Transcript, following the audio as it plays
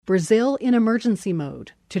Brazil in emergency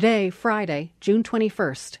mode. Today, Friday, June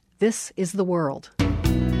 21st. This is The World.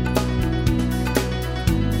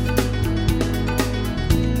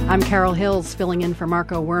 I'm Carol Hills, filling in for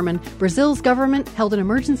Marco Werman. Brazil's government held an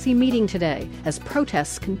emergency meeting today as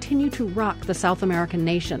protests continue to rock the South American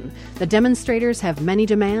nation. The demonstrators have many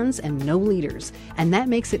demands and no leaders, and that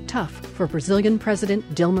makes it tough for Brazilian President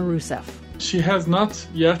Dilma Rousseff. She has not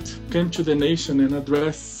yet come to the nation and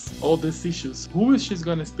address all these issues. Who is she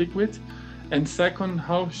going to speak with? And second,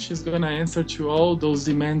 how she's going to answer to all those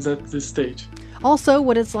demands at this stage. Also,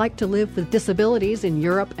 what it's like to live with disabilities in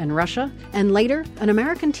Europe and Russia. And later, an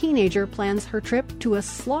American teenager plans her trip to a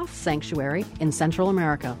sloth sanctuary in Central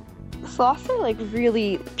America. Sloths are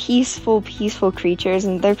really peaceful creatures,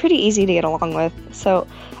 and they're pretty easy to get along with. So,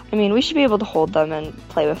 we should be able to hold them and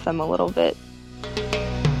play with them a little bit.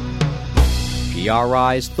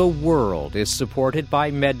 PRI's The World is supported by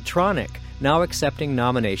Medtronic, now accepting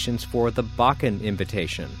nominations for the Bakken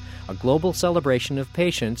Invitation, a global celebration of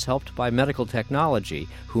patients helped by medical technology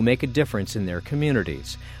who make a difference in their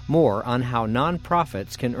communities. More on how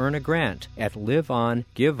nonprofits can earn a grant at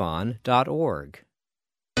liveongivon.org.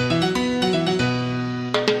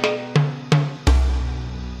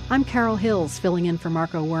 I'm Carol Hills, filling in for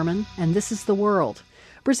Marco Werman, and this is The World.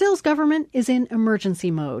 Brazil's government is in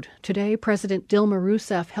emergency mode. Today, President Dilma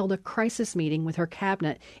Rousseff held a crisis meeting with her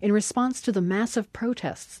cabinet in response to the massive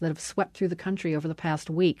protests that have swept through the country over the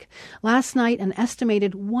past week. Last night, an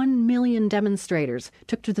estimated 1 million demonstrators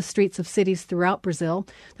took to the streets of cities throughout Brazil.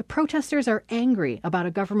 The protesters are angry about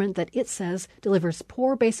a government that it says delivers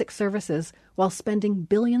poor basic services while spending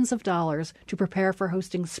billions of dollars to prepare for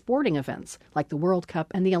hosting sporting events like the World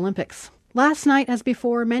Cup and the Olympics. Last night, as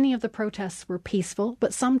before, many of the protests were peaceful,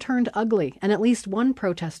 but some turned ugly, and at least one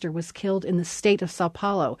protester was killed in the state of Sao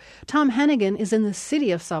Paulo. Tom Hennigan is in the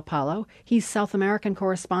city of Sao Paulo. He's South American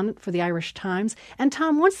correspondent for the Irish Times. And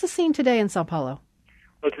Tom, what's the scene today in Sao Paulo?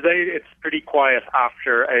 Well, today it's pretty quiet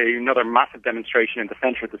after another massive demonstration in the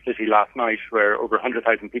centre of the city last night where over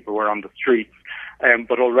 100,000 people were on the streets.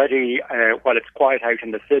 But already, while it's quiet out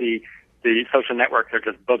in the city, the social networks are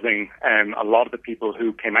just buzzing. A lot of the people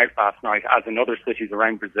who came out last night, as in other cities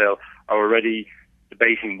around Brazil, are already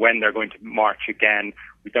debating when they're going to march again.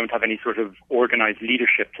 We don't have any sort of organised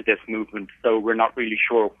leadership to this movement, so we're not really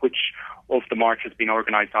sure which of the marches being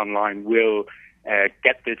organised online will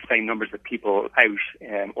get the same numbers of people out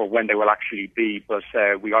or when they will actually be, but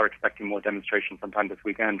we are expecting more demonstrations sometime this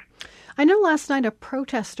weekend. I know last night a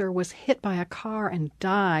protester was hit by a car and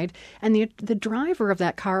died, and the driver of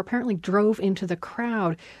that car apparently drove into the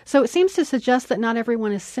crowd. So it seems to suggest that not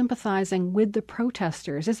everyone is sympathizing with the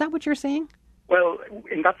protesters. Is that what you're saying? Well,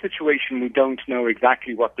 in that situation, we don't know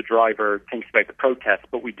exactly what the driver thinks about the protest,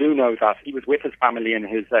 but we do know that he was with his family in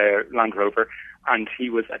his Land Rover, and he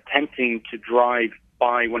was attempting to drive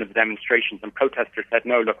by one of the demonstrations, and protesters said,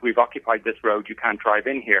 no, look, we've occupied this road, you can't drive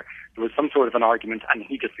in here. There was some sort of an argument, and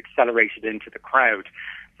he just accelerated into the crowd.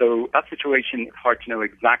 So that situation, it's hard to know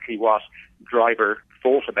exactly what driver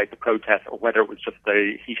thought about the protest or whether it was just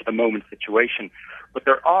a heat-of-the-moment situation. But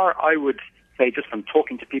there are, I would say, just from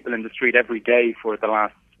talking to people in the street every day for the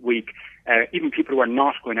last week, even people who are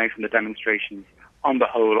not going out in the demonstrations, on the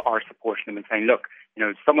whole, are supporting them and saying, look,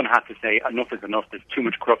 someone has to say enough is enough. There's too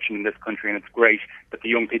much corruption in this country, and it's great that the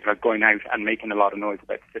young people are going out and making a lot of noise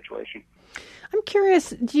about the situation. I'm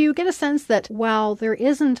curious, do you get a sense that while there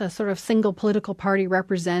isn't a sort of single political party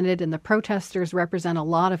represented and the protesters represent a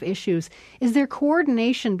lot of issues, is there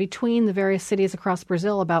coordination between the various cities across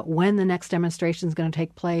Brazil about when the next demonstration is going to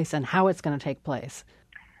take place and how it's going to take place?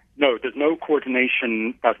 No, there's no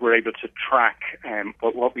coordination that we're able to track.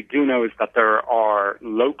 But what we do know is that there are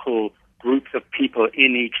local groups of people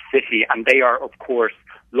in each city, and they are, of course,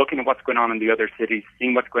 looking at what's going on in the other cities,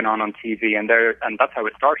 seeing what's going on TV, and that's how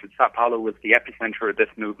it started. Sao Paulo was the epicenter of this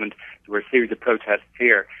movement. There were a series of protests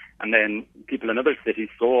here, and then people in other cities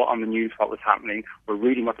saw on the news what was happening, were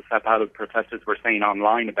reading what the Sao Paulo protesters were saying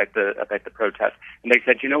online about the protest, and they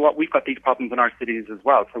said, you know what, we've got these problems in our cities as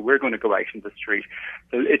well, so we're going to go out in the street.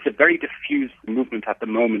 So it's a very diffuse movement at the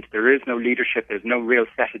moment. There is no leadership, there's no real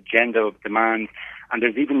set agenda of demands, and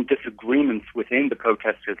there's even disagreements within the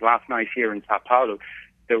protesters. Last night here in Sao Paulo,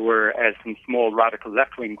 there were some small radical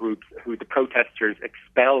left-wing groups who the protesters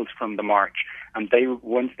expelled from the march. And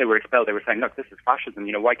once they were expelled, they were saying, look, this is fascism.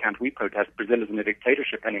 Why can't we protest? Brazil isn't a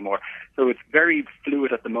dictatorship anymore. So it's very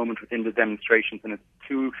fluid at the moment within the demonstrations, and it's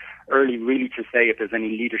too early really to say if there's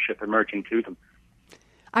any leadership emerging to them.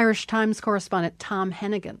 Irish Times correspondent Tom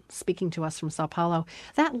Hennigan speaking to us from Sao Paulo.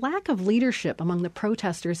 That lack of leadership among the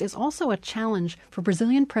protesters is also a challenge for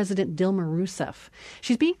Brazilian President Dilma Rousseff.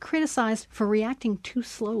 She's being criticized for reacting too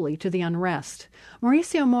slowly to the unrest.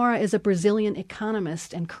 Mauricio Moura is a Brazilian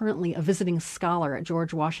economist and currently a visiting scholar at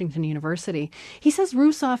George Washington University. He says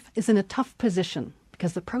Rousseff is in a tough position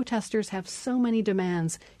because the protesters have so many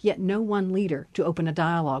demands, yet no one leader to open a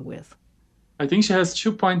dialogue with. I think she has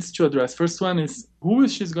 2 points to address. First one is who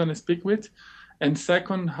she's going to speak with, and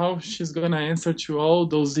second, how she's going to answer to all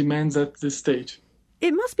those demands at this stage.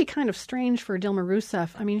 It must be kind of strange for Dilma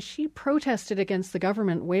Rousseff. I mean, she protested against the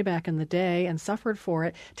government way back in the day and suffered for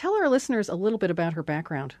it. Tell our listeners a little bit about her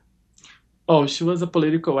background. Oh, she was a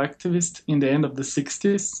political activist in the end of the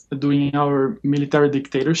 60s during our military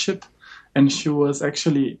dictatorship, and she was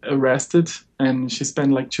actually arrested, and she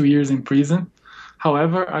spent like 2 years in prison.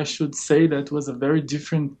 However, I should say that it was a very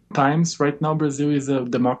different times. Right now, Brazil is a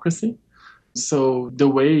democracy. So the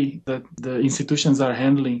way that the institutions are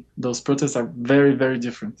handling those protests are very, very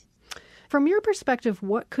different. From your perspective,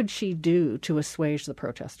 what could she do to assuage the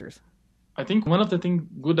protesters? I think one of the things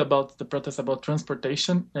good about the protests about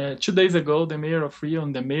transportation, 2 days ago, the mayor of Rio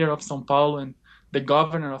and the mayor of São Paulo and the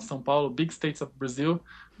governor of São Paulo, big states of Brazil,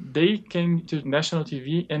 they came to national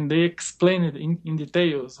TV and they explained it in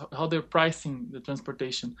details how they're pricing the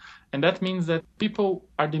transportation. And that means that people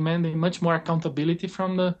are demanding much more accountability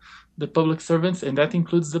from the public servants, and that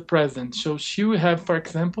includes the president. So she will have, for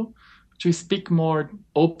example, to speak more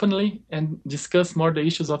openly and discuss more the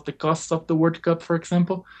issues of the costs of the World Cup, for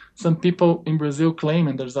example. Some people in Brazil claim,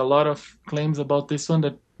 and there's a lot of claims about this one,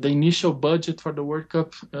 that the initial budget for the World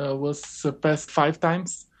Cup was surpassed 5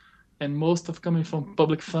 times, and most of coming from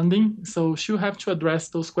public funding. So she'll have to address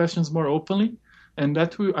those questions more openly, and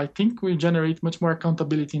that will, I think, will generate much more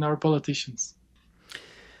accountability in our politicians.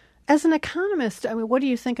 As an economist, I mean, what do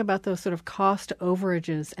you think about those sort of cost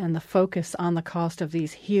overages and the focus on the cost of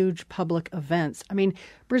these huge public events? I mean,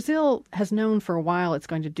 Brazil has known for a while it's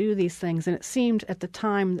going to do these things, and it seemed at the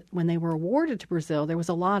time when they were awarded to Brazil, there was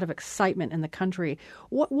a lot of excitement in the country.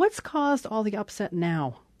 What's caused all the upset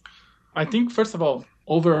now? I think, first of all,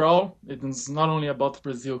 overall, it is not only about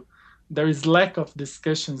Brazil. There is lack of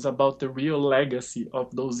discussions about the real legacy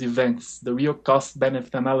of those events, the real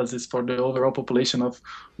cost-benefit analysis for the overall population of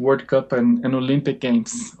World Cup and Olympic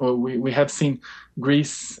Games. We have seen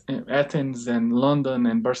Greece, Athens, and London,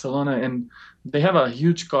 and Barcelona, and they have a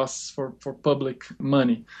huge cost for public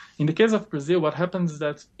money. In the case of Brazil, what happens is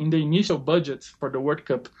that in the initial budget for the World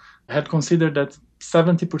Cup, had considered that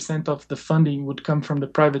 70% of the funding would come from the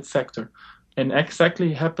private sector. And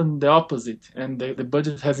exactly happened the opposite, and the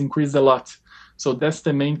budget has increased a lot. So that's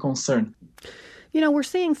the main concern. You know, we're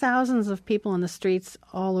seeing thousands of people in the streets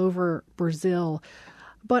all over Brazil,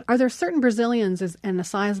 but are there certain Brazilians and a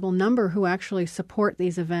sizable number who actually support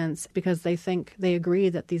these events because they agree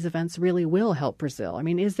that these events really will help Brazil? I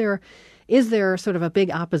mean, is there sort of a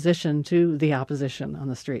big opposition to the opposition on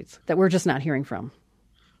the streets that we're just not hearing from?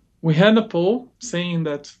 We had a poll saying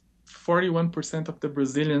that 41% of the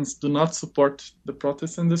Brazilians do not support the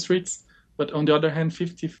protests in the streets, but on the other hand,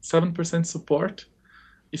 57% support.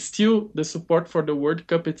 Still, the support for the World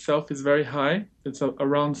Cup itself is very high. It's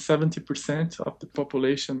around 70% of the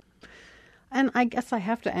population. And I guess I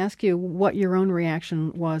have to ask you what your own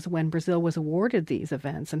reaction was when Brazil was awarded these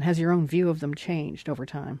events, and has your own view of them changed over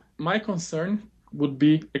time? My concern would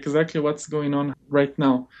be exactly what's going on right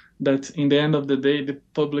now, that in the end of the day, the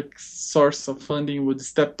public source of funding would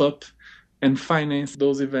step up and finance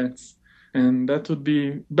those events. And that would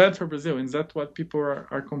be bad for Brazil, and that's what people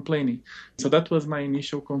are complaining. So that was my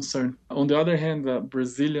initial concern. On the other hand, the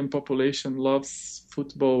Brazilian population loves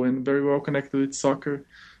football and very well connected with soccer.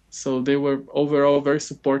 So they were overall very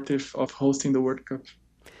supportive of hosting the World Cup.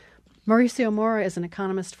 Mauricio Moura is an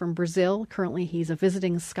economist from Brazil. Currently, he's a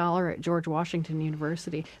visiting scholar at George Washington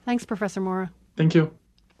University. Thanks, Professor Moura. Thank you.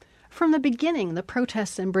 From the beginning, the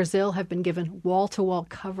protests in Brazil have been given wall-to-wall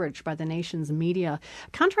coverage by the nation's media.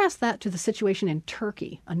 Contrast that to the situation in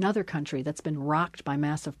Turkey, another country that's been rocked by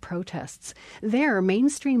massive protests. There,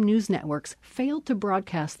 mainstream news networks failed to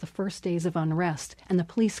broadcast the first days of unrest and the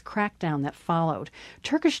police crackdown that followed.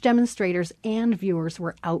 Turkish demonstrators and viewers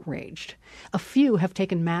were outraged. A few have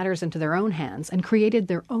taken matters into their own hands and created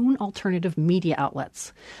their own alternative media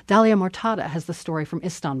outlets. Dalia Mortada has the story from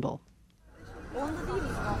Istanbul.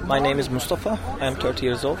 My name is Mustafa. I'm 30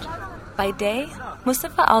 years old. By day,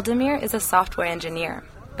 Mustafa Aldemir is a software engineer,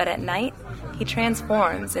 but at night, he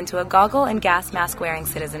transforms into a goggle and gas mask-wearing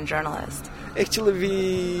citizen journalist.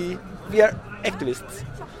 Actually, we are activists.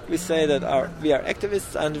 We say that we are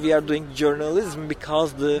activists and we are doing journalism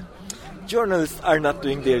because the journalists are not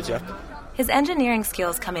doing their job. His engineering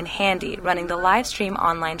skills come in handy running the live stream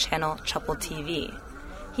online channel Çapul TV.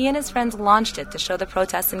 He and his friends launched it to show the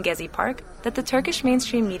protests in Gezi Park that the Turkish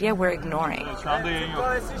mainstream media were ignoring.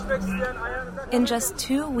 In just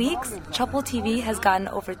 2 weeks, Çapul TV has gotten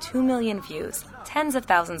over 2 million views, tens of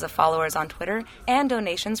thousands of followers on Twitter, and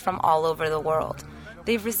donations from all over the world.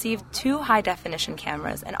 They've received 2 high-definition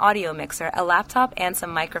cameras, an audio mixer, a laptop, and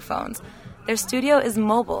some microphones. Their studio is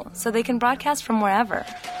mobile, so they can broadcast from wherever.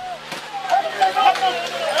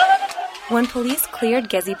 When police cleared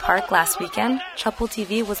Gezi Park last weekend, Çapul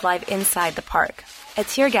TV was live inside the park. A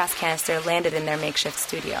tear gas canister landed in their makeshift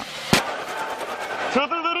studio.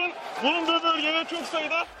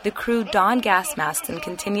 The crew donned gas masks and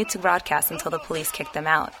continued to broadcast until the police kicked them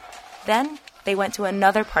out. Then, they went to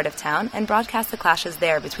another part of town and broadcast the clashes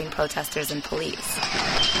there between protesters and police.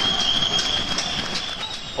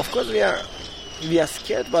 Of course, we are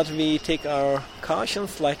scared, but we take our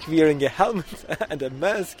cautions, like wearing a helmet and a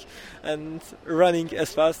mask and running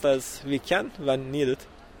as fast as we can when needed.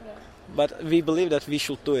 But we believe that we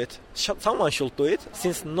should do it. Someone should do it.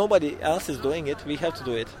 Since nobody else is doing it, we have to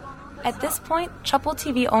do it. At this point, Çapul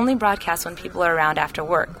TV only broadcasts when people are around after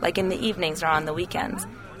work, like in the evenings or on the weekends.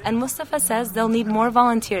 And Mustafa says they'll need more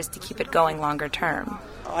volunteers to keep it going longer term.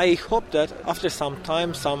 I hope that after some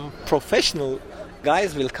time, some professional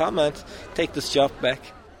guys will come and take this job back.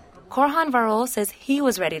 Korhan Varol says he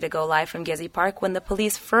was ready to go live from Gezi Park when the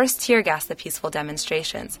police first tear-gassed the peaceful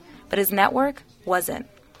demonstrations, but his network wasn't.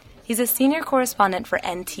 He's a senior correspondent for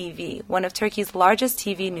NTV, one of Turkey's largest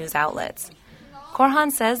TV news outlets.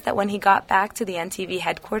 Korhan says that when he got back to the NTV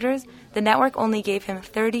headquarters, the network only gave him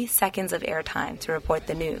 30 seconds of airtime to report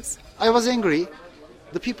the news. I was angry.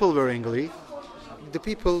 The people were angry.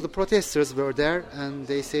 The protesters were there, and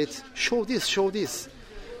they said, show this, show this.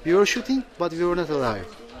 We were shooting, but we were not alive.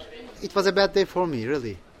 It was a bad day for me,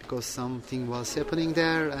 really, because something was happening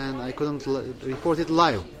there, and I couldn't report it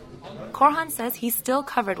live. Korhan says he still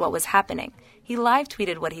covered what was happening. He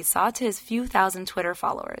live-tweeted what he saw to his few thousand Twitter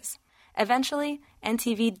followers. Eventually,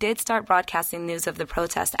 NTV did start broadcasting news of the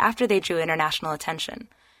protest after they drew international attention.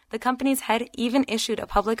 The company's head even issued a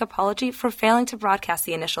public apology for failing to broadcast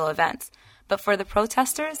the initial events. But for the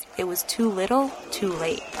protesters, it was too little, too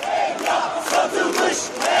late.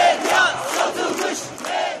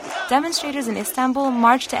 Demonstrators in Istanbul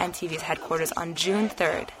marched to NTV's headquarters on June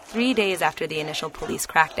 3rd, 3 days after the initial police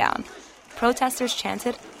crackdown. Protesters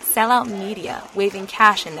chanted, "Sell out media," waving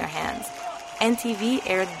cash in their hands. NTV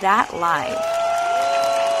aired that live.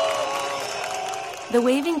 The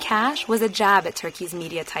waving cash was a jab at Turkey's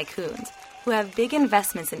media tycoons, who have big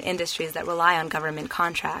investments in industries that rely on government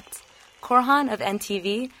contracts. Korhan of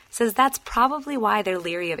NTV says that's probably why they're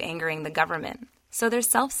leery of angering the government. So there's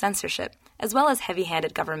self-censorship, as well as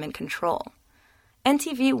heavy-handed government control.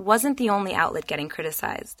 NTV wasn't the only outlet getting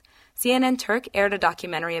criticized. CNN Turk aired a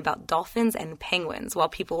documentary about dolphins and penguins while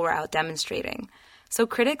people were out demonstrating. So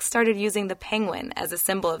critics started using the penguin as a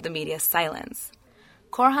symbol of the media's silence.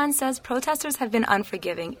 Korhan says protesters have been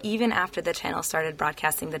unforgiving even after the channel started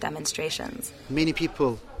broadcasting the demonstrations. Many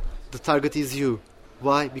people, the target is you.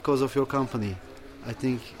 Why? Because of your company. I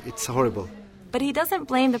think it's horrible. But he doesn't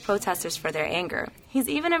blame the protesters for their anger. He's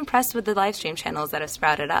even impressed with the live stream channels that have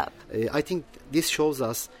sprouted up. I think this shows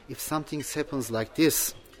us if something happens like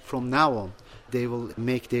this, from now on, they will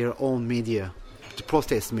make their own media, the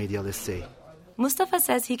protest media, let's say. Mustafa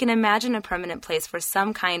says he can imagine a permanent place for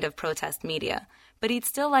some kind of protest media, but he'd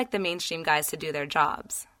still like the mainstream guys to do their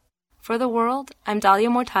jobs. For The World, I'm Dalia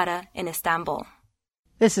Mortada in Istanbul.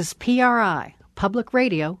 This is PRI, Public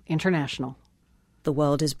Radio International. The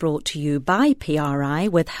World is brought to you by PRI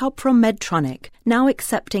with help from Medtronic, now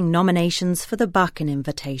accepting nominations for the Bakken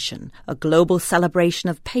Invitation, a global celebration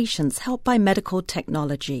of patients helped by medical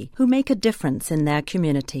technology who make a difference in their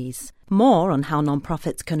communities. More on how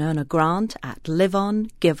nonprofits can earn a grant at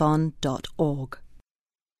liveongiveon.org.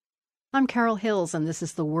 I'm Carol Hills, and this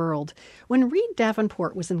is The World. When Reed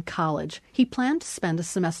Davenport was in college, he planned to spend a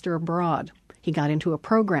semester abroad. He got into a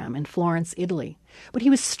program in Florence, Italy. But he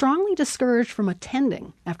was strongly discouraged from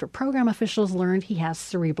attending after program officials learned he has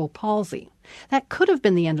cerebral palsy. That could have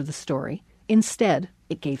been the end of the story. Instead,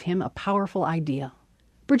 it gave him a powerful idea.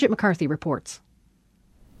 Bridget McCarthy reports.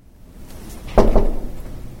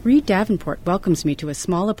 Reed Davenport welcomes me to a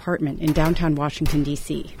small apartment in downtown Washington,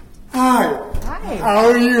 D.C. Hi. Hi. How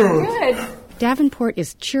are you? Good. Davenport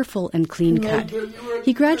is cheerful and clean-cut.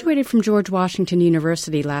 He graduated from George Washington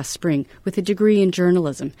University last spring with a degree in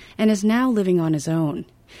journalism and is now living on his own.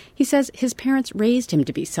 He says his parents raised him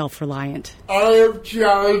to be self-reliant. I have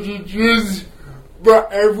challenges,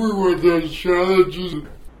 but everyone has challenges.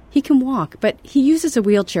 He can walk, but he uses a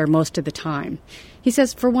wheelchair most of the time. He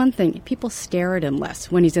says, for one thing, people stare at him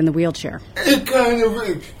less when he's in the wheelchair. It kind of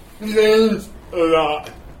explains a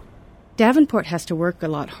lot. Davenport has to work a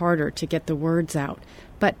lot harder to get the words out,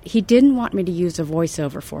 but he didn't want me to use a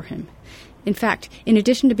voiceover for him. In fact, in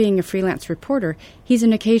addition to being a freelance reporter, he's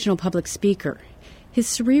an occasional public speaker. His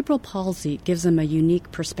cerebral palsy gives him a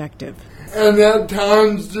unique perspective. And at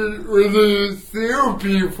times it really is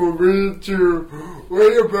therapy for me to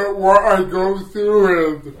write about what I go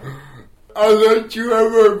through, and I like to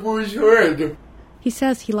have my voice heard. He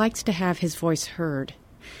says he likes to have his voice heard.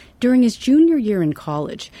 During his junior year in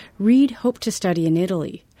college, Reed hoped to study in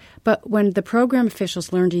Italy. But when the program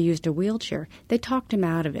officials learned he used a wheelchair, they talked him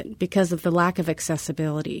out of it because of the lack of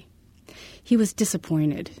accessibility. He was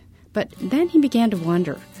disappointed. But then he began to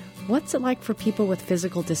wonder, what's it like for people with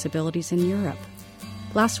physical disabilities in Europe?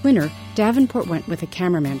 Last winter, Davenport went with a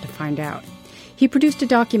cameraman to find out. He produced a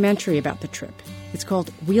documentary about the trip. It's called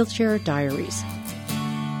Wheelchair Diaries.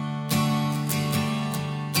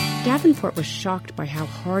 Davenport was shocked by how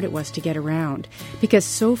hard it was to get around because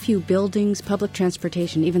so few buildings, public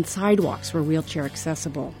transportation, even sidewalks were wheelchair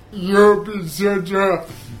accessible. Europe is such a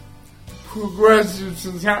progressive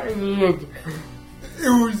society, and it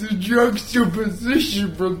was a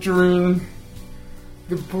juxtaposition between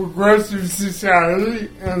the progressive society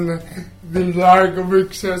and the lack of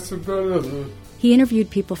accessibility. He interviewed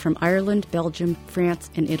people from Ireland, Belgium, France,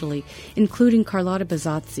 and Italy, including Carlotta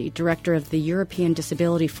Bazzazzi, director of the European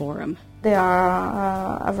Disability Forum. There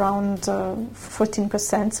are around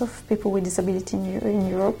 14% of people with disability in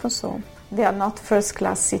Europe, so they are not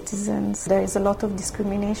first-class citizens. There is a lot of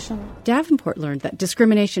discrimination. Davenport learned that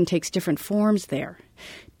discrimination takes different forms there.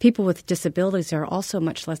 People with disabilities are also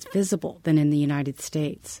much less visible than in the United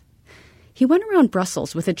States. He went around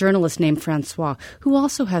Brussels with a journalist named Francois, who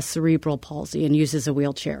also has cerebral palsy and uses a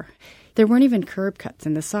wheelchair. There weren't even curb cuts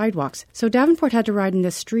in the sidewalks, so Davenport had to ride in the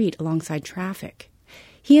street alongside traffic.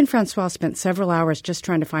 He and Francois spent several hours just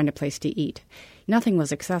trying to find a place to eat. Nothing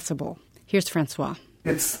was accessible. Here's Francois.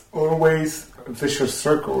 It's always a vicious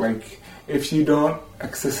circle. Like, if you don't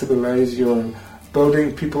accessibilize your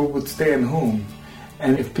building, people would stay at home.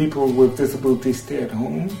 And if people with disabilities stay at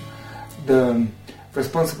home, the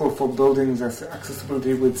responsible for buildings as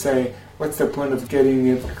accessibility would say, what's the point of getting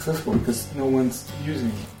it accessible because no one's using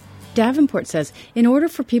it? Davenport says in order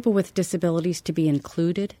for people with disabilities to be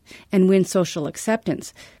included and win social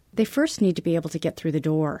acceptance, they first need to be able to get through the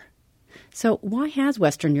door. So why has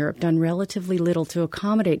Western Europe done relatively little to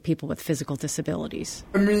accommodate people with physical disabilities?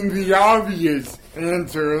 I mean, the obvious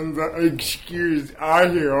answer and the excuse I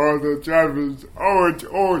hear all the time is, oh, it's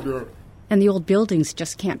older. And the old buildings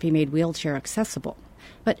just can't be made wheelchair accessible.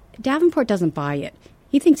 But Davenport doesn't buy it.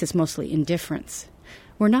 He thinks it's mostly indifference.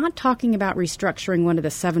 We're not talking about restructuring one of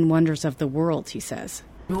the 7 wonders of the world, he says.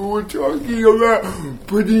 We're talking about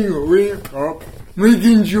putting a ramp up,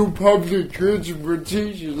 making sure public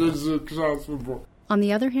transportation is accessible. On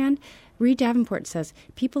the other hand, Reed Davenport says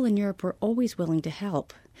people in Europe were always willing to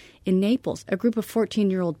help. In Naples, a group of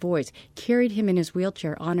 14-year-old boys carried him in his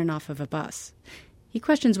wheelchair on and off of a bus. He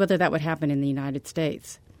questions whether that would happen in the United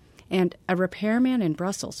States. And a repairman in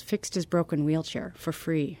Brussels fixed his broken wheelchair for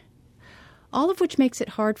free. All of which makes it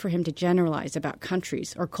hard for him to generalize about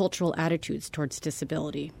countries or cultural attitudes towards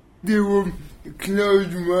disability. There were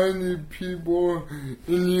closed-minded people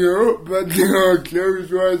in Europe, but there are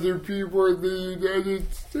closed-minded people in the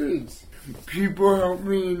United States. People help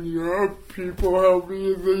me in Europe, people help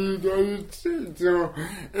me in the United States. So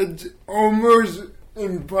it's almost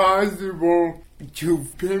impossible to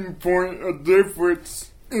pinpoint a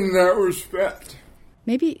difference in that respect.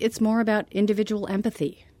 Maybe it's more about individual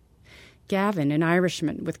empathy. Gavin, an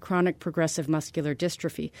Irishman with chronic progressive muscular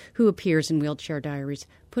dystrophy, who appears in Wheelchair Diaries,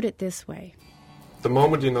 put it this way. The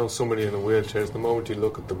moment you know somebody in a wheelchair is the moment you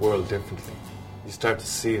look at the world differently. You start to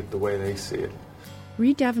see it the way they see it.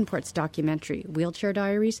 Reed Davenport's documentary, Wheelchair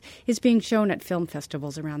Diaries, is being shown at film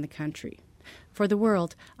festivals around the country. For The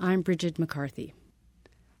World, I'm Bridget McCarthy.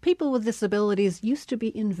 People with disabilities used to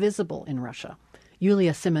be invisible in Russia.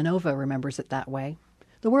 Yulia Simonova remembers it that way.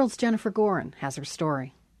 The World's Jennifer Gorin has her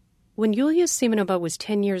story. When Yulia Simonova was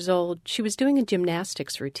 10 years old, she was doing a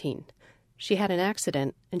gymnastics routine. She had an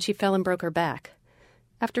accident, and she fell and broke her back.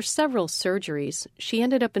 After several surgeries, she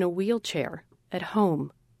ended up in a wheelchair, at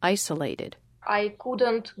home, isolated. I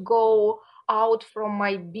couldn't go out from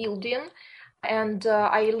my building, and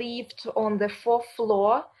I lived on the 4th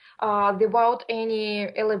floor without any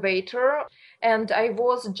elevator, and I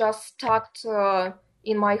was just stuck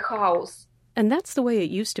in my house. And that's the way it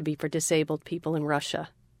used to be for disabled people in Russia.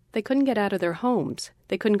 They couldn't get out of their homes.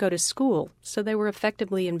 They couldn't go to school, so they were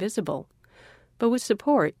effectively invisible. But with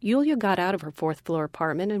support, Yulia got out of her fourth-floor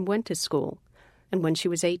apartment and went to school. And when she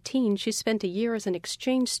was 18, she spent a year as an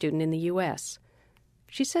exchange student in the U.S.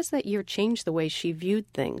 She says that year changed the way she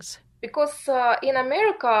viewed things. Because in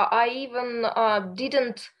America, I even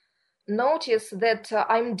didn't notice that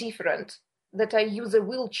I'm different, that I use a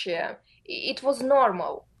wheelchair. It was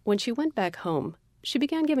normal. When she went back home, she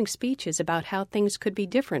began giving speeches about how things could be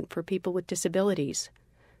different for people with disabilities.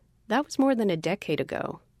 That was more than a decade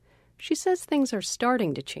ago. She says things are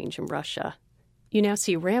starting to change in Russia. You now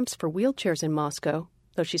see ramps for wheelchairs in Moscow,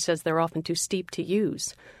 though she says they're often too steep to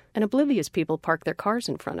use, and oblivious people park their cars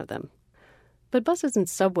in front of them. But buses and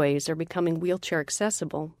subways are becoming wheelchair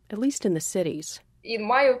accessible, at least in the cities. In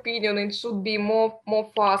my opinion, it should be more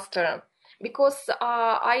faster. Because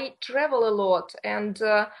I travel a lot and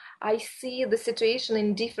I see the situation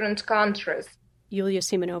in different countries. Yulia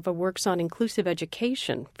Simonova works on inclusive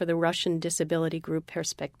education for the Russian disability group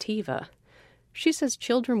Perspektiva. She says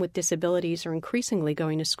children with disabilities are increasingly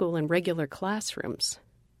going to school in regular classrooms.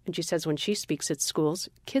 And she says when she speaks at schools,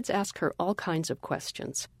 kids ask her all kinds of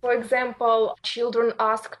questions. For example, children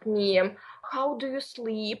asked me, how do you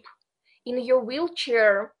sleep in your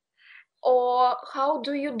wheelchair? Or how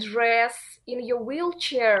do you dress in your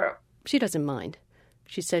wheelchair? She doesn't mind.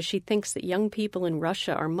 She says she thinks that young people in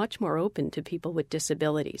Russia are much more open to people with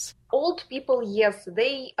disabilities. Old people, yes,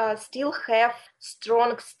 they still have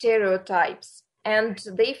strong stereotypes and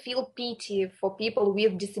they feel pity for people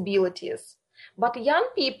with disabilities. But young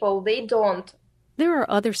people, they don't. There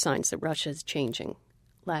are other signs that Russia is changing.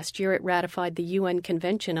 Last year it ratified the UN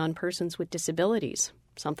Convention on Persons with Disabilities,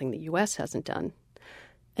 something the U.S. hasn't done.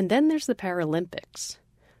 And then there's the Paralympics.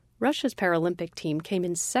 Russia's Paralympic team came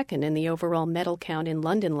in second in the overall medal count in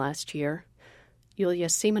London last year. Yulia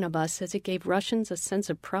Simonova says it gave Russians a sense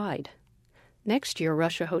of pride. Next year,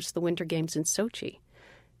 Russia hosts the Winter Games in Sochi.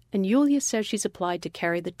 And Yulia says she's applied to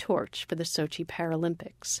carry the torch for the Sochi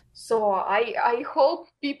Paralympics. So I hope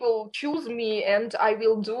people choose me and I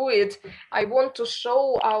will do it. I want to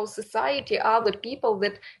show our society, other people,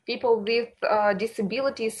 that people with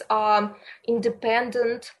disabilities are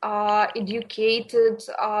independent, are educated,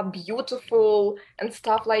 are beautiful, and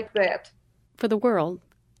stuff like that. For the World,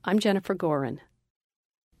 I'm Jennifer Gorin.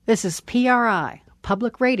 This is PRI,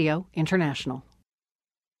 Public Radio International.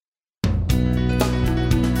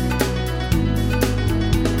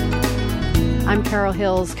 I'm Carol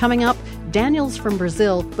Hills. Coming up, Daniel's from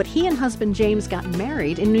Brazil, but he and husband James got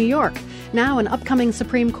married in New York. Now an upcoming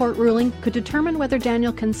Supreme Court ruling could determine whether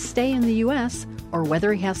Daniel can stay in the U.S. or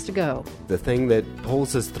whether he has to go. The thing that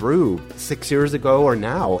pulls us through 6 years ago or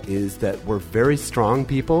now is that we're very strong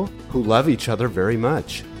people who love each other very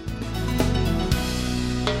much.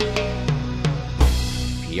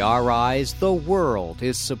 PRI's The World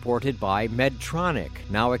is supported by Medtronic,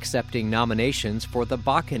 now accepting nominations for the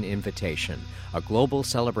Bakken Invitation, a global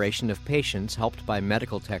celebration of patients helped by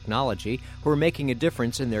medical technology who are making a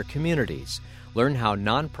difference in their communities. Learn how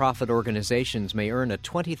nonprofit organizations may earn a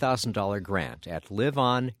 $20,000 grant at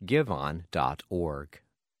liveongivon.org.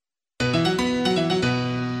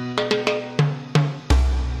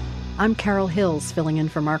 I'm Carol Hills, filling in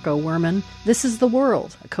for Marco Werman. This is The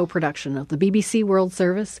World, a co-production of the BBC World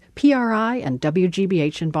Service, PRI, and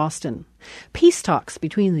WGBH in Boston. Peace talks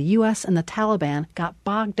between the U.S. and the Taliban got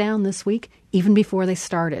bogged down this week, even before they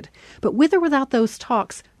started. But with or without those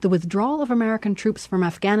talks, the withdrawal of American troops from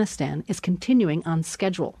Afghanistan is continuing on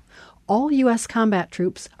schedule. All U.S. combat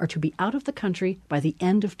troops are to be out of the country by the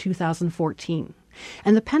end of 2014.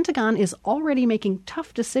 And the Pentagon is already making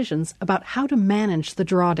tough decisions about how to manage the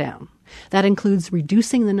drawdown. That includes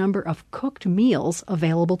reducing the number of cooked meals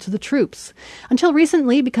available to the troops. Until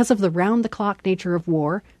recently, because of the round-the-clock nature of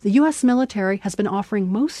war, the U.S. military has been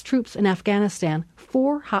offering most troops in Afghanistan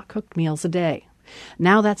 4 hot-cooked meals a day.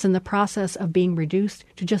 Now that's in the process of being reduced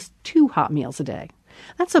to just 2 hot meals a day.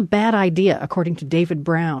 That's a bad idea, according to David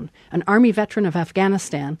Brown, an Army veteran of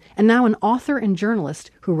Afghanistan and now an author and journalist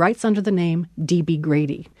who writes under the name D.B.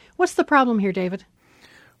 Grady. What's the problem here, David?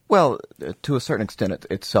 Well, to a certain extent,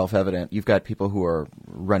 it's self-evident. You've got people who are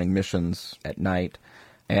running missions at night,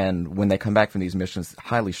 and when they come back from these missions,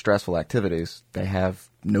 highly stressful activities, they have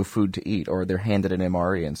no food to eat, or they're handed an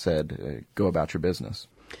MRE and said, go about your business.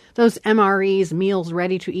 Those MREs, meals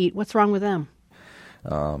ready to eat, what's wrong with them?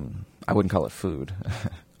 I wouldn't call it food.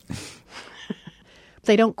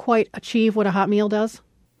 They don't quite achieve what a hot meal does?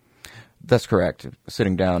 That's correct.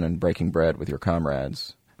 Sitting down and breaking bread with your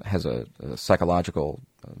comrades has a psychological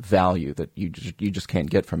value that you just can't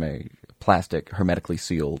get from a plastic, hermetically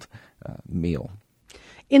sealed meal.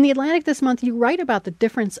 In The Atlantic this month, you write about the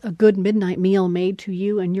difference a good midnight meal made to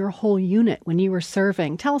you and your whole unit when you were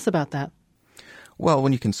serving. Tell us about that. Well,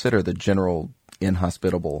 when you consider the general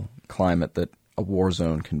inhospitable climate that a war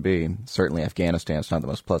zone can be, certainly Afghanistan is not the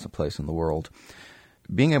most pleasant place in the world.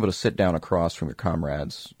 Being able to sit down across from your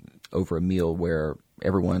comrades over a meal where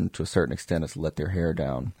everyone, to a certain extent, has let their hair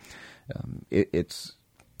down, it's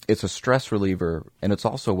a stress reliever, and it's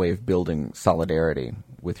also a way of building solidarity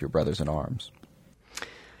with your brothers in arms.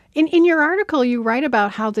 In your article, you write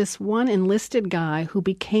about how this one enlisted guy who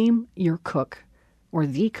became your cook, or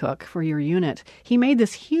the cook for your unit, he made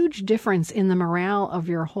this huge difference in the morale of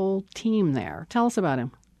your whole team there. Tell us about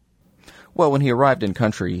him. Well, when he arrived in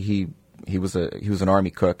country, he was an Army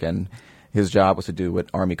cook, and his job was to do what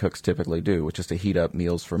Army cooks typically do, which is to heat up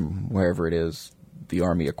meals from wherever it is the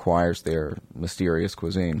Army acquires their mysterious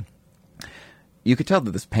cuisine. You could tell that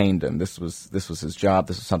this pained him. This was his job.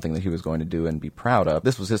 This was something that he was going to do and be proud of.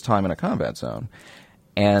 This was his time in a combat zone.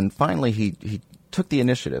 And finally, he took the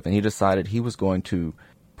initiative, and he decided he was going to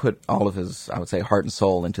put all of his, I would say, heart and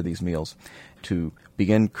soul into these meals, to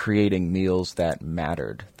begin creating meals that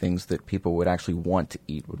mattered, things that people would actually want to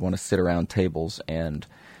eat, would want to sit around tables and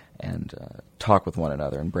talk with one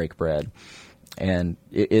another and break bread. And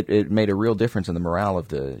it made a real difference in the morale of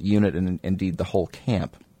the unit and indeed the whole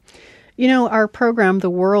camp. You know, our program,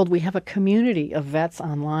 The World, we have a community of vets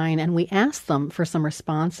online, and we asked them for some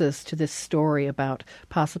responses to this story about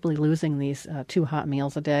possibly losing these 2 hot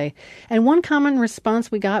meals a day. And one common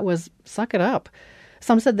response we got was, suck it up.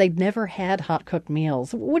 Some said they'd never had hot-cooked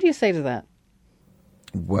meals. What do you say to that?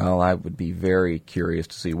 Well, I would be very curious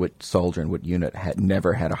to see what soldier and what unit had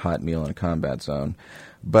never had a hot meal in a combat zone.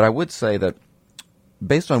 But I would say that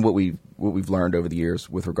based on what we've learned over the years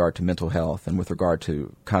with regard to mental health and with regard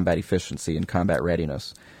to combat efficiency and combat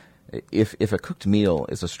readiness, if a cooked meal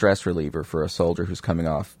is a stress reliever for a soldier who's coming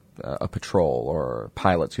off a patrol or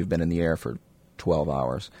pilots who've been in the air for 12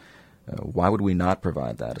 hours, why would we not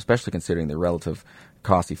provide that, especially considering the relative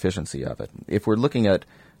cost efficiency of it? If we're looking at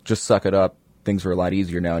just suck it up, things are a lot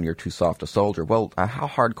easier now and you're too soft a soldier, well, how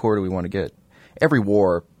hardcore do we want to get? Every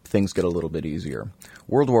war, things get a little bit easier.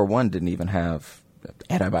 World War I didn't even have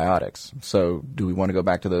antibiotics. So do we want to go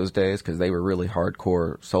back to those days? Because they were really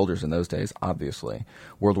hardcore soldiers in those days, obviously.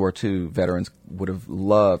 World War II veterans would have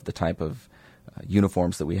loved the type of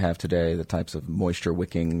uniforms that we have today, the types of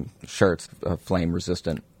moisture-wicking shirts,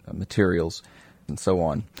 flame-resistant materials, and so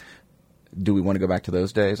on. Do we want to go back to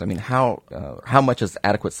those days? I mean, how much is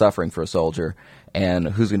adequate suffering for a soldier, and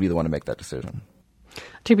who's going to be the one to make that decision?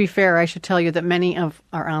 To be fair, I should tell you that many of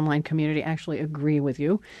our online community actually agree with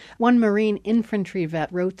you. One Marine infantry vet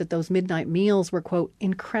wrote that those midnight meals were, quote,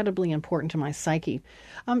 incredibly important to my psyche.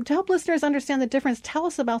 To help listeners understand the difference, tell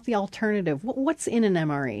us about the alternative. What's in an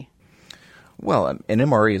MRE? Well, an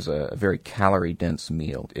MRE is a very calorie-dense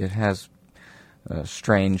meal. It has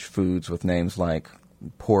strange foods with names like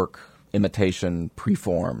pork, imitation,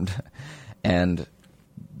 preformed, and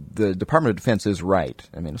the Department of Defense is right.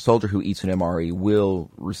 I mean, a soldier who eats an MRE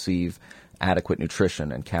will receive adequate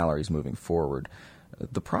nutrition and calories moving forward.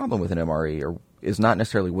 The problem with an MRE is not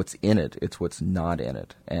necessarily what's in it, it's what's not in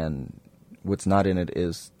it. And what's not in it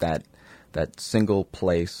is that single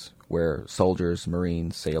place where soldiers,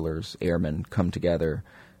 Marines, sailors, airmen come together,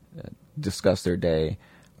 discuss their day,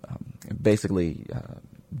 basically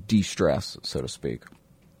de-stress, so to speak.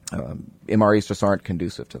 MREs just aren't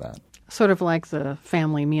conducive to that. Sort of like the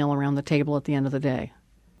family meal around the table at the end of the day.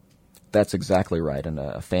 That's exactly right, and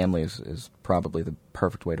a family is probably the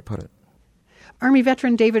perfect way to put it. Army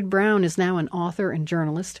veteran David Brown is now an author and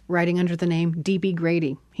journalist, writing under the name D.B.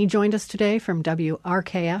 Grady. He joined us today from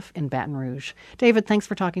WRKF in Baton Rouge. David, thanks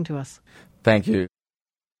for talking to us. Thank you.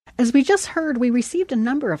 As we just heard, we received a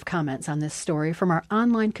number of comments on this story from our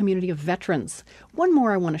online community of veterans. One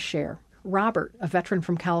more I want to share. Robert, a veteran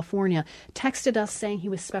from California, texted us saying he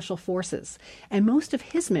was Special Forces, and most of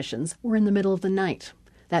his missions were in the middle of the night.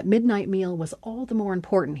 That midnight meal was all the more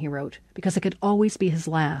important, he wrote, because it could always be his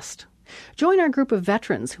last. Join our group of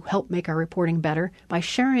veterans who help make our reporting better by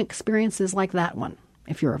sharing experiences like that one.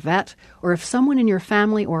 If you're a vet, or if someone in your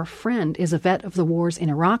family or friend is a vet of the wars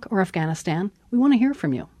in Iraq or Afghanistan, we want to hear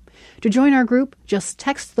from you. To join our group, just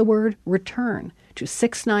text the word RETURN to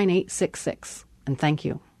 69866. And thank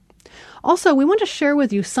you. Also, we want to share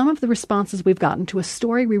with you some of the responses we've gotten to a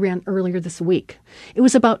story we ran earlier this week. It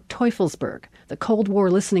was about Teufelsberg, the Cold War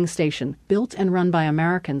listening station built and run by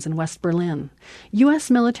Americans in West Berlin. U.S.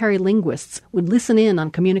 military linguists would listen in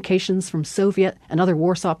on communications from Soviet and other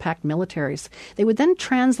Warsaw Pact militaries. They would then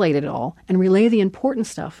translate it all and relay the important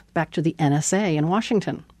stuff back to the NSA in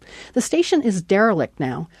Washington. The station is derelict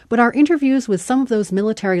now, but our interviews with some of those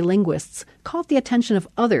military linguists caught the attention of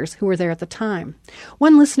others who were there at the time.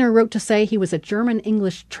 One listener wrote to say he was a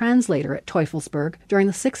German-English translator at Teufelsberg during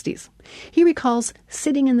the 60s. He recalls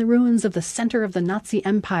sitting in the ruins of the center of the Nazi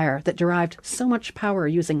Empire that derived so much power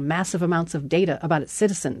using massive amounts of data about its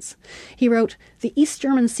citizens. He wrote, "The East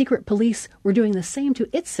German secret police were doing the same to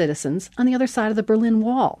its citizens on the other side of the Berlin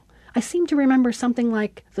Wall. I seem to remember something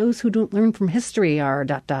like, those who don't learn from history are ...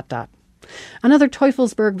 Another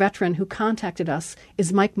Teufelsberg veteran who contacted us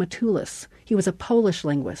is Mike Matulis. He was a Polish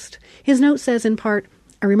linguist. His note says, in part,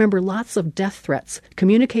 "I remember lots of death threats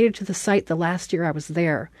communicated to the site the last year I was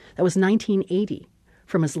there. That was 1980.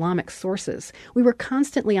 From Islamic sources. We were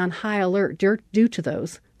constantly on high alert due to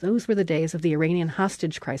those. Those were the days of the Iranian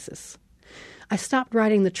hostage crisis. I stopped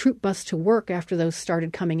riding the troop bus to work after those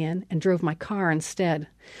started coming in and drove my car instead.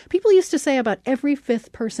 People used to say about every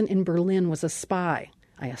fifth person in Berlin was a spy.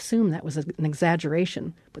 I assume that was an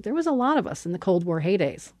exaggeration, but there was a lot of us in the Cold War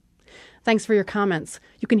heydays." Thanks for your comments.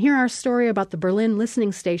 You can hear our story about the Berlin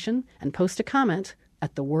listening station and post a comment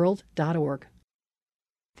at theworld.org.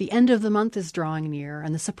 The end of the month is drawing near,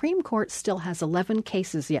 and the Supreme Court still has 11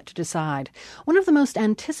 cases yet to decide. One of the most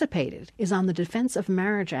anticipated is on the Defense of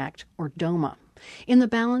Marriage Act, or DOMA. In the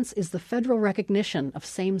balance is the federal recognition of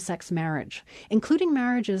same-sex marriage, including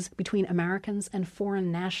marriages between Americans and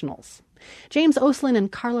foreign nationals. James Oslin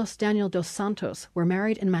and Carlos Daniel dos Santos were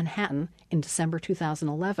married in Manhattan in December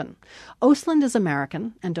 2011. Oslin is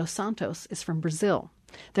American, and dos Santos is from Brazil.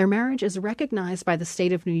 Their marriage is recognized by the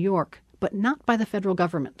state of New York, but not by the federal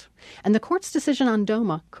government. And the court's decision on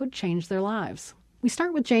DOMA could change their lives. We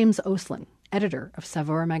start with James Oslin, editor of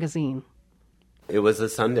Savoir magazine. It was a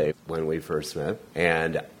Sunday when we first met,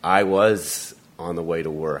 and I was on the way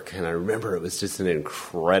to work. And I remember it was just an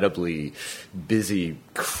incredibly busy,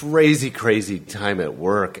 crazy time at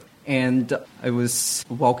work. And I was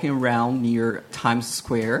walking around near Times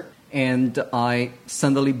Square, and I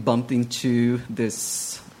suddenly bumped into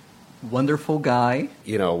this wonderful guy.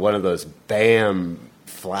 You know, one of those bam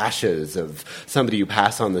flashes of somebody you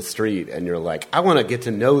pass on the street and you're like, I want to get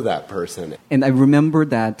to know that person. And I remember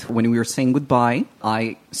that when we were saying goodbye,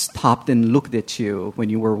 I stopped and looked at you when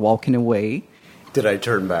you were walking away. Did I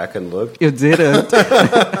turn back and look? You didn't.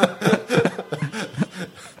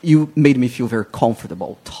 You made me feel very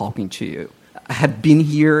comfortable talking to you. I had been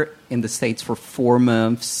here in the States for 4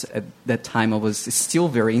 months. At that time, I was still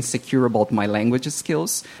very insecure about my language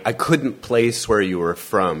skills. I couldn't place where you were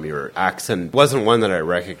from. Your accent wasn't one that I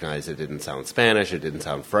recognized. It didn't sound Spanish. It didn't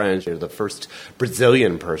sound French. You're the first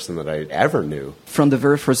Brazilian person that I ever knew. From the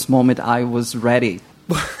very first moment, I was ready.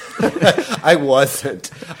 I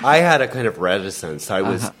wasn't. I had a kind of reticence. I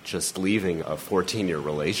was just leaving a 14-year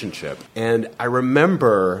relationship. And I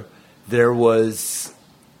remember there was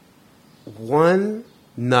one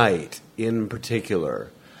night in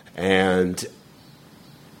particular, and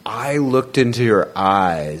I looked into your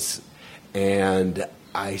eyes and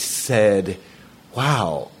I said,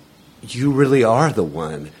 wow, you really are the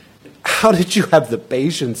one. How did you have the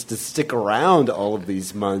patience to stick around all of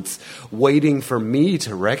these months waiting for me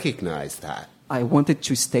to recognize that? I wanted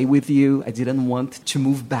to stay with you. I didn't want to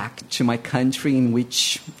move back to my country in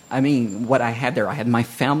which, what I had there. I had my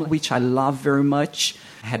family, which I love very much.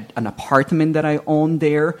 I had an apartment that I owned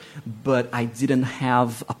there, but I didn't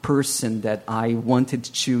have a person that I wanted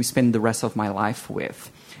to spend the rest of my life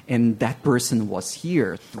with. And that person was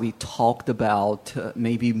here. We talked about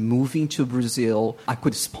maybe moving to Brazil. I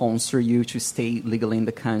could sponsor you to stay legally in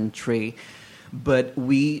the country. But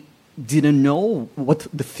we didn't know what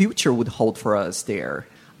the future would hold for us there.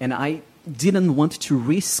 And I didn't want to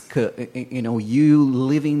risk, you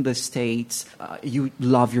living in the States. You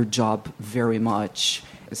love your job very much.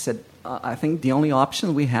 I said, I think the only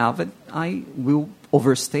option we have, I will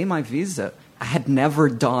overstay my visa. I had never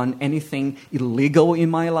done anything illegal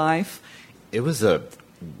in my life. It was an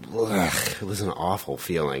awful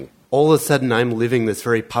feeling. All of a sudden, I'm living this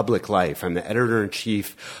very public life. I'm the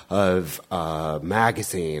editor-in-chief of a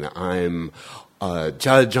magazine. I'm a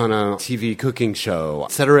judge on a TV cooking show,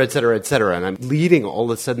 et cetera, et cetera, et cetera. And I'm leading all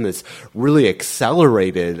of a sudden this really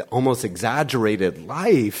accelerated, almost exaggerated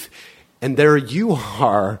life. And there you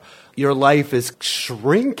are. Your life is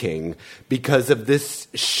shrinking because of this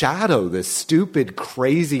shadow, this stupid,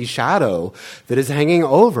 crazy shadow that is hanging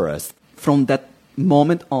over us. From that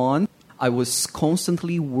moment on, I was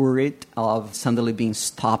constantly worried of suddenly being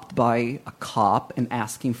stopped by a cop and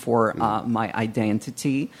asking for my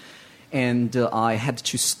identity. And I had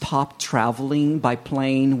to stop traveling by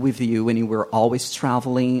plane with you, and you were always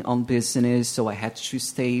traveling on business, so I had to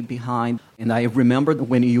stay behind. And I remembered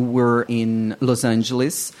when you were in Los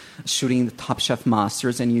Angeles shooting the Top Chef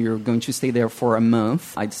Masters, and you're going to stay there for a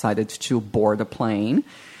month. I decided to board a plane.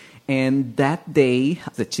 And that day,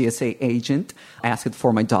 the TSA agent asked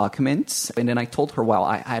for my documents. And then I told her, well,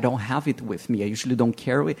 I don't have it with me. I usually don't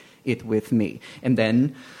carry it with me. And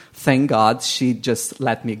then, thank God, she just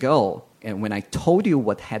let me go. And when I told you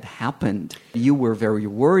what had happened, you were very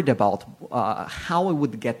worried about how I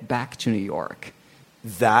would get back to New York.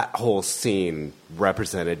 That whole scene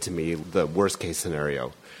represented to me the worst case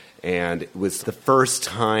scenario. And it was the first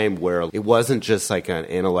time where it wasn't just like an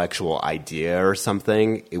intellectual idea or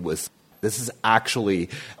something. It was, this is actually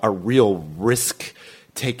a real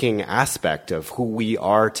risk-taking aspect of who we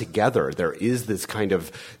are together. There is this kind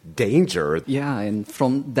of danger. Yeah, and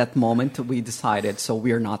from that moment we decided, so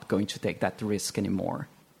we're not going to take that risk anymore.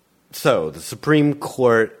 So the Supreme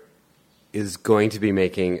Court is going to be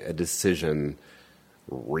making a decision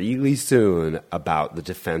really soon about the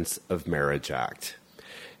Defense of Marriage Act.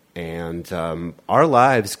 And our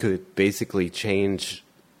lives could basically change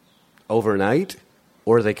overnight,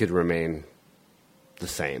 or they could remain the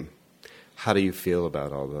same. How do you feel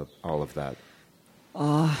about all of that?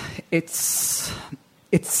 It's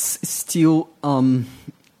still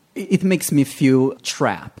it makes me feel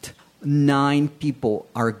trapped. 9 people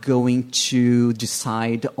are going to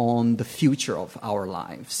decide on the future of our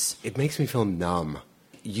lives. It makes me feel numb.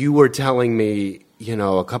 You were telling me,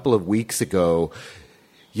 a couple of weeks ago,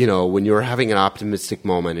 when you were having an optimistic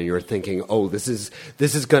moment and you were thinking, oh, this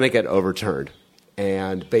is going to get overturned.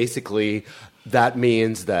 And basically that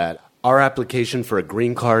means that our application for a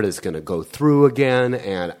green card is going to go through again,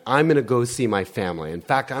 and I'm going to go see my family. In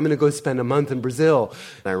fact, I'm going to go spend a month in Brazil.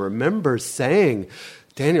 And I remember saying,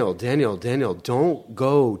 Daniel, don't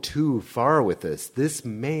go too far with this. This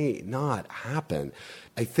may not happen.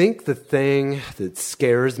 I think the thing that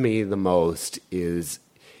scares me the most is,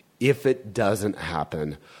 if it doesn't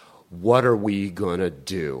happen, what are we going to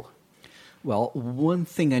do? Well, one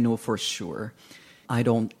thing I know for sure, I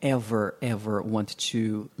don't ever want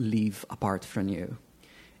to live apart from you.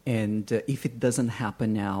 And if it doesn't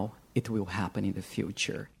happen now, it will happen in the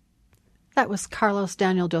future. That was Carlos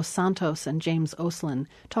Daniel dos Santos and James Oslin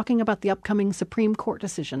talking about the upcoming Supreme Court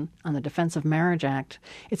decision on the Defense of Marriage Act.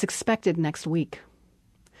 It's expected next week.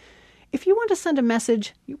 If you want to send a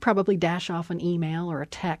message, you probably dash off an email or a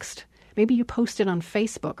text. Maybe you post it on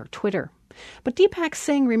Facebook or Twitter. But Deepak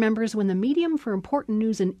Singh remembers when the medium for important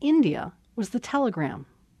news in India was the telegram.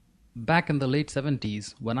 Back in the late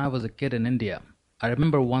 70s, when I was a kid in India, I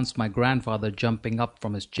remember once my grandfather jumping up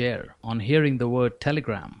from his chair on hearing the word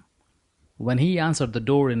telegram. When he answered the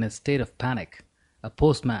door in a state of panic, a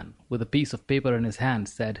postman with a piece of paper in his hand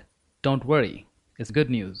said, "Don't worry, it's good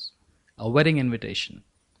news, a wedding invitation."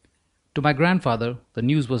 To my grandfather, the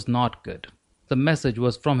news was not good. The message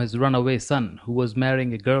was from his runaway son, who was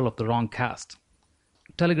marrying a girl of the wrong caste.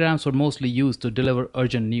 Telegrams were mostly used to deliver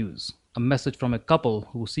urgent news, a message from a couple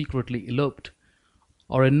who secretly eloped,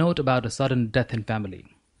 or a note about a sudden death in family.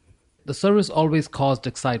 The service always caused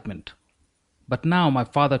excitement. But now my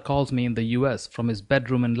father calls me in the US from his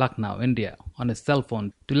bedroom in Lucknow, India, on his cell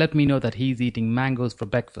phone to let me know that he's eating mangoes for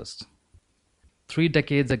breakfast. 3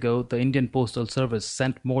 decades ago, the Indian Postal Service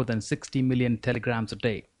sent more than 60 million telegrams a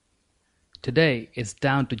day. Today, it's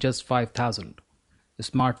down to just 5,000.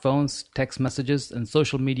 Smartphones, text messages, and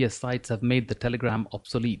social media sites have made the telegram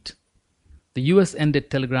obsolete. The US ended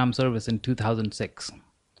telegram service in 2006.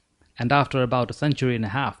 And after about a century and a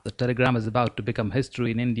half, the telegram is about to become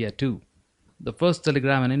history in India too. The first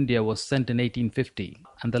telegram in India was sent in 1850,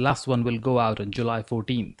 and the last one will go out on July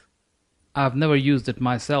 14th. I've never used it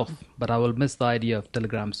myself, but I will miss the idea of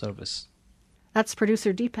telegram service. That's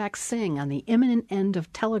producer Deepak Singh on the imminent end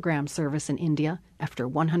of telegram service in India after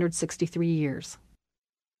 163 years.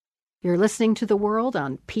 You're listening to The World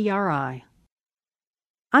on PRI.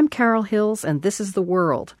 I'm Carol Hills, and this is The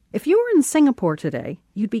World. If you were in Singapore today,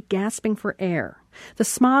 you'd be gasping for air. The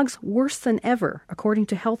smog's worse than ever, according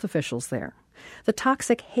to health officials there. The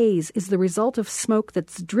toxic haze is the result of smoke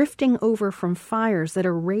that's drifting over from fires that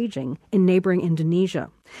are raging in neighboring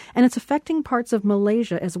Indonesia. And it's affecting parts of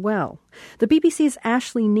Malaysia as well. The BBC's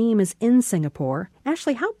Ashley Neem is in Singapore.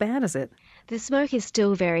 Ashley, how bad is it? The smoke is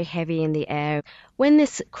still very heavy in the air. When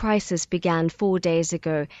this crisis began 4 days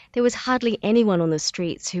ago, there was hardly anyone on the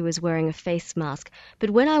streets who was wearing a face mask.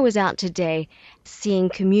 But when I was out today, seeing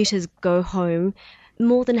commuters go home,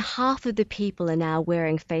 more than half of the people are now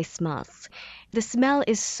wearing face masks. The smell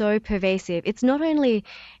is so pervasive. It's not only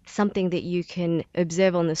something that you can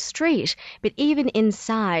observe on the street, but even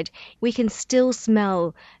inside, we can still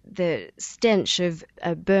smell the stench of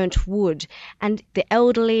burnt wood. And the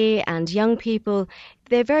elderly and young people,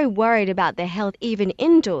 they're very worried about their health even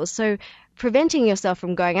indoors. So preventing yourself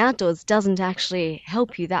from going outdoors doesn't actually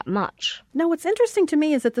help you that much. Now, what's interesting to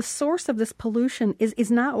me is that the source of this pollution is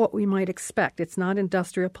not what we might expect. It's not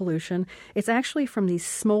industrial pollution. It's actually from these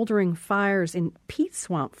smoldering fires in peat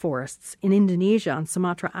swamp forests in Indonesia on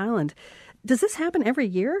Sumatra Island. Does this happen every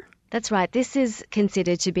year? That's right. This is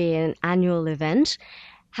considered to be an annual event.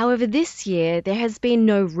 However, this year there has been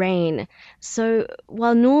no rain, so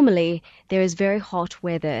while normally there is very hot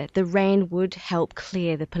weather, the rain would help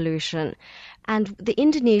clear the pollution. And the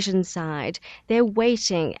Indonesian side, they're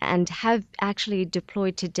waiting and have actually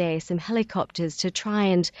deployed today some helicopters to try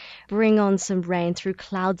and bring on some rain through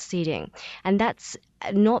cloud seeding. And that's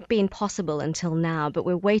not been possible until now, but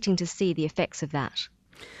we're waiting to see the effects of that.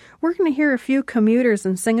 We're going to hear a few commuters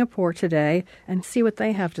in Singapore today and see what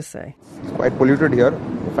they have to say. It's quite polluted here.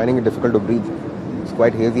 We're finding it difficult to breathe. It's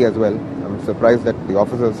quite hazy as well. I'm surprised that the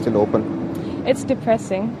offices are still open. It's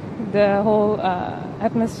depressing, the whole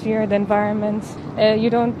atmosphere, the environment.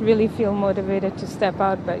 You don't really feel motivated to step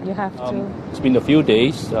out, but you have to. It's been a few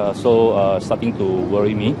days, so starting to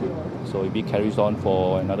worry me. So if it carries on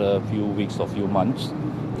for another few weeks or few months,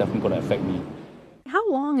 definitely going to affect me. How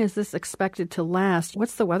long is this expected to last?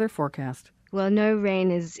 What's the weather forecast? Well, no rain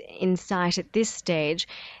is in sight at this stage.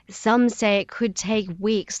 Some say it could take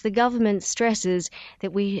weeks. The government stresses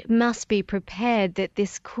that we must be prepared that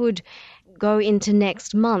this could go into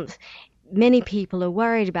next month. Many people are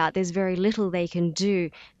worried about there's very little they can do.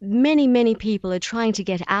 Many people are trying to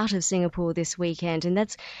get out of Singapore this weekend, and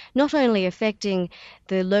that's not only affecting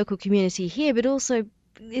the local community here, but also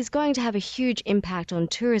is going to have a huge impact on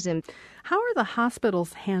tourism. How are the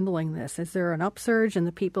hospitals handling this? Is there an upsurge in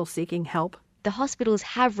the people seeking help? The hospitals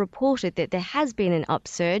have reported that there has been an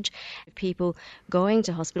upsurge of people going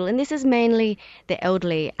to hospital, and this is mainly the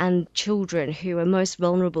elderly and children who are most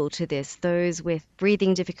vulnerable to this. Those with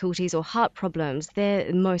breathing difficulties or heart problems,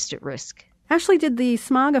 they're most at risk. Ashley, did the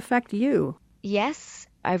smog affect you? Yes.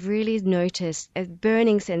 I've really noticed a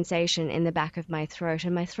burning sensation in the back of my throat,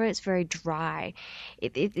 and my throat's very dry.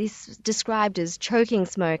 It is described as choking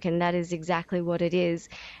smoke, and that is exactly what it is.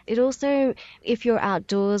 It also, if you're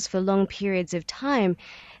outdoors for long periods of time,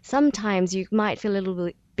 sometimes you might feel a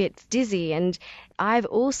little bit dizzy, and I've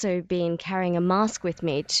also been carrying a mask with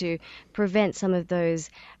me to prevent some of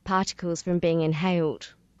those particles from being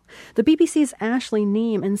inhaled. The BBC's Ashley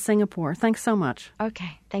Neem in Singapore. Thanks so much.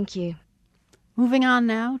 Okay, thank you. Moving on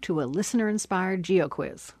now to a listener-inspired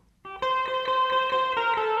geo-quiz.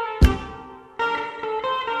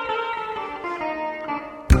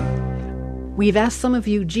 We've asked some of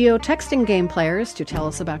you geo-texting game players to tell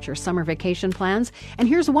us about your summer vacation plans, and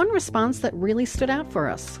here's one response that really stood out for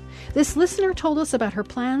us. This listener told us about her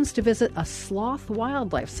plans to visit a sloth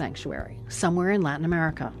wildlife sanctuary somewhere in Latin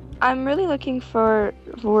America. I'm really looking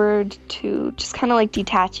forward to just kind of like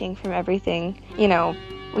detaching from everything. You know,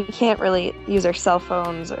 we can't really use our cell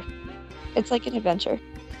phones. It's like an adventure.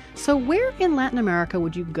 So where in Latin America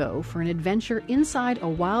would you go for an adventure inside a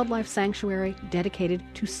wildlife sanctuary dedicated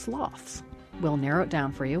to sloths? We'll narrow it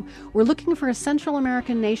down for you. We're looking for a Central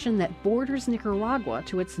American nation that borders Nicaragua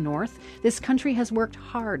to its north. This country has worked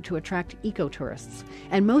hard to attract eco-tourists,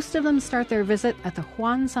 and most of them start their visit at the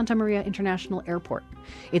Juan Santamaria International Airport.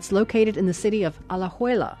 It's located in the city of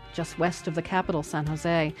Alajuela, just west of the capital, San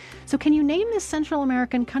Jose. So can you name this Central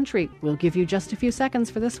American country? We'll give you just a few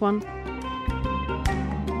seconds for this one.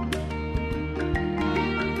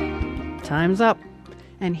 Time's up.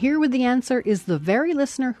 And here with the answer is the very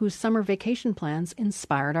listener whose summer vacation plans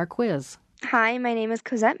inspired our quiz. Hi, my name is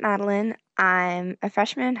Cosette Madeline. I'm a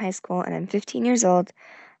freshman in high school and I'm 15 years old.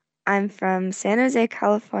 I'm from San Jose,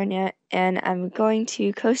 California, and I'm going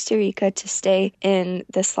to Costa Rica to stay in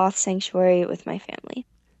the sloth sanctuary with my family.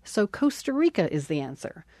 So Costa Rica is the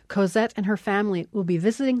answer. Cosette and her family will be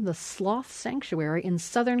visiting the sloth sanctuary in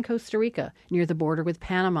southern Costa Rica, near the border with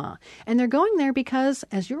Panama. And they're going there because,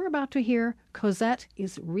 as you're about to hear, Cosette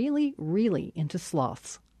is really, really into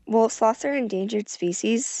sloths. Well, sloths are an endangered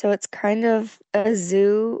species, so it's kind of a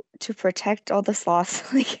zoo to protect all the sloths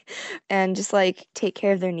and just take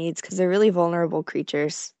care of their needs because they're really vulnerable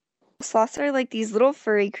creatures. Sloths are like these little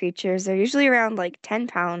furry creatures. They're usually around 10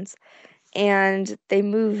 pounds. And they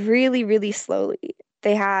move really, really slowly.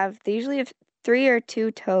 They usually have 3 or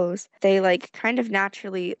 2 toes. They kind of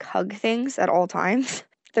naturally hug things at all times.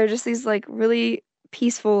 They're just these really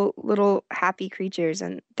peaceful little happy creatures,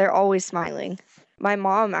 and they're always smiling. My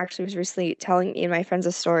mom actually was recently telling me and my friends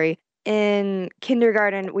a story. In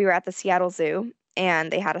kindergarten, we were at the Seattle Zoo,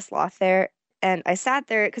 and they had a sloth there. And I sat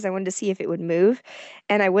there because I wanted to see if it would move,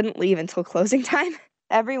 and I wouldn't leave until closing time.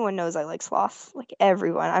 Everyone knows I like sloths, like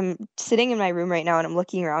everyone. I'm sitting in my room right now, and I'm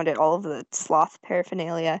looking around at all of the sloth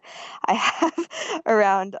paraphernalia I have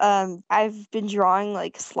around. I've been drawing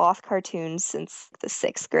like sloth cartoons since the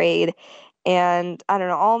 6th grade. And I don't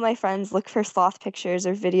know, all my friends look for sloth pictures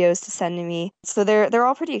or videos to send to me. So they're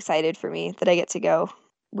all pretty excited for me that I get to go.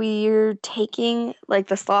 We're taking like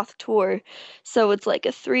the sloth tour. So it's like a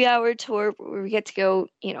 3-hour tour where we get to go,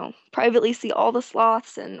 privately see all the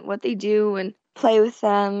sloths and what they do and play with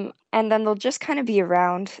them. And then they'll just kind of be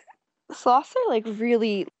around. Sloths are like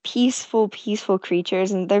really peaceful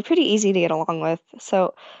creatures, and they're pretty easy to get along with.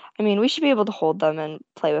 So, we should be able to hold them and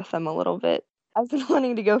play with them a little bit. I've been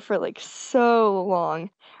wanting to go for like so long.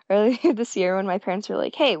 Earlier this year when my parents were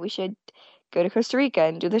like, hey, we should go to Costa Rica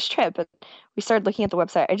and do this trip. And we started looking at the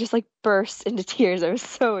website. I just like burst into tears. I was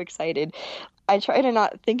so excited. I try to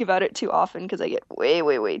not think about it too often because I get way,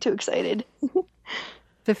 way, way too excited.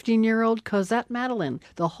 15-year-old Cosette Madeline.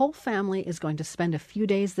 The whole family is going to spend a few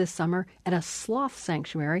days this summer at a sloth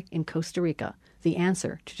sanctuary in Costa Rica. The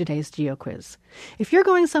answer to today's GeoQuiz. If you're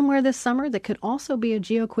going somewhere this summer that could also be a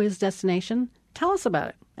GeoQuiz destination, tell us about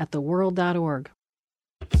it at theworld.org.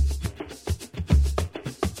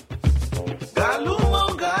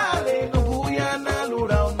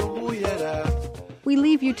 We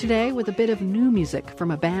leave you today with a bit of new music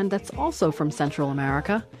from a band that's also from Central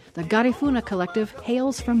America. The Garifuna Collective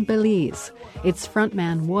hails from Belize. Its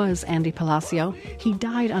frontman was Andy Palacio. He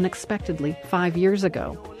died unexpectedly 5 years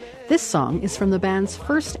ago. This song is from the band's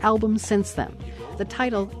first album since then. The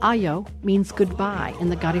title, Ayo, means goodbye in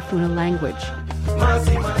the Garifuna language.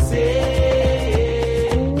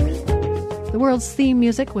 The world's theme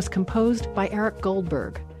music was composed by Eric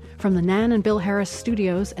Goldberg. From the Nan and Bill Harris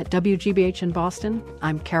studios at WGBH in Boston,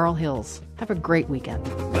 I'm Carol Hills. Have a great weekend.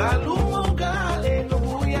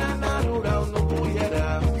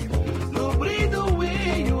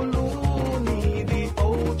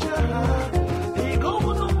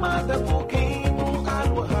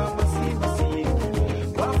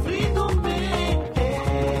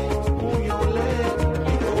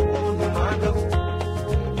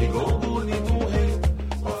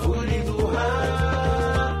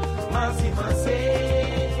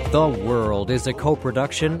 The World is a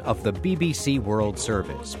co-production of the BBC World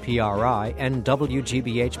Service, PRI, and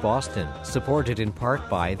WGBH Boston, supported in part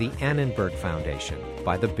by the Annenberg Foundation,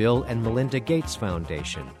 by the Bill and Melinda Gates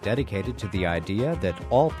Foundation, dedicated to the idea that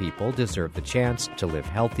all people deserve the chance to live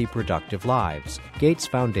healthy, productive lives,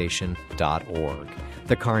 gatesfoundation.org,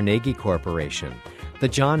 the Carnegie Corporation, the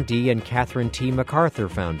John D. and Catherine T. MacArthur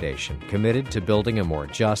Foundation, committed to building a more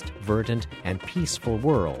just, verdant, and peaceful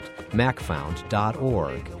world,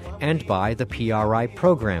 macfound.org, and by the PRI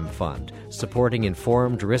Program Fund, supporting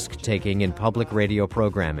informed risk-taking in public radio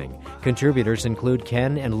programming. Contributors include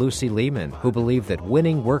Ken and Lucy Lehman, who believe that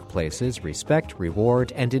winning workplaces respect,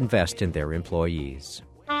 reward, and invest in their employees.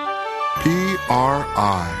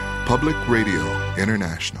 PRI, Public Radio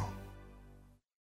International.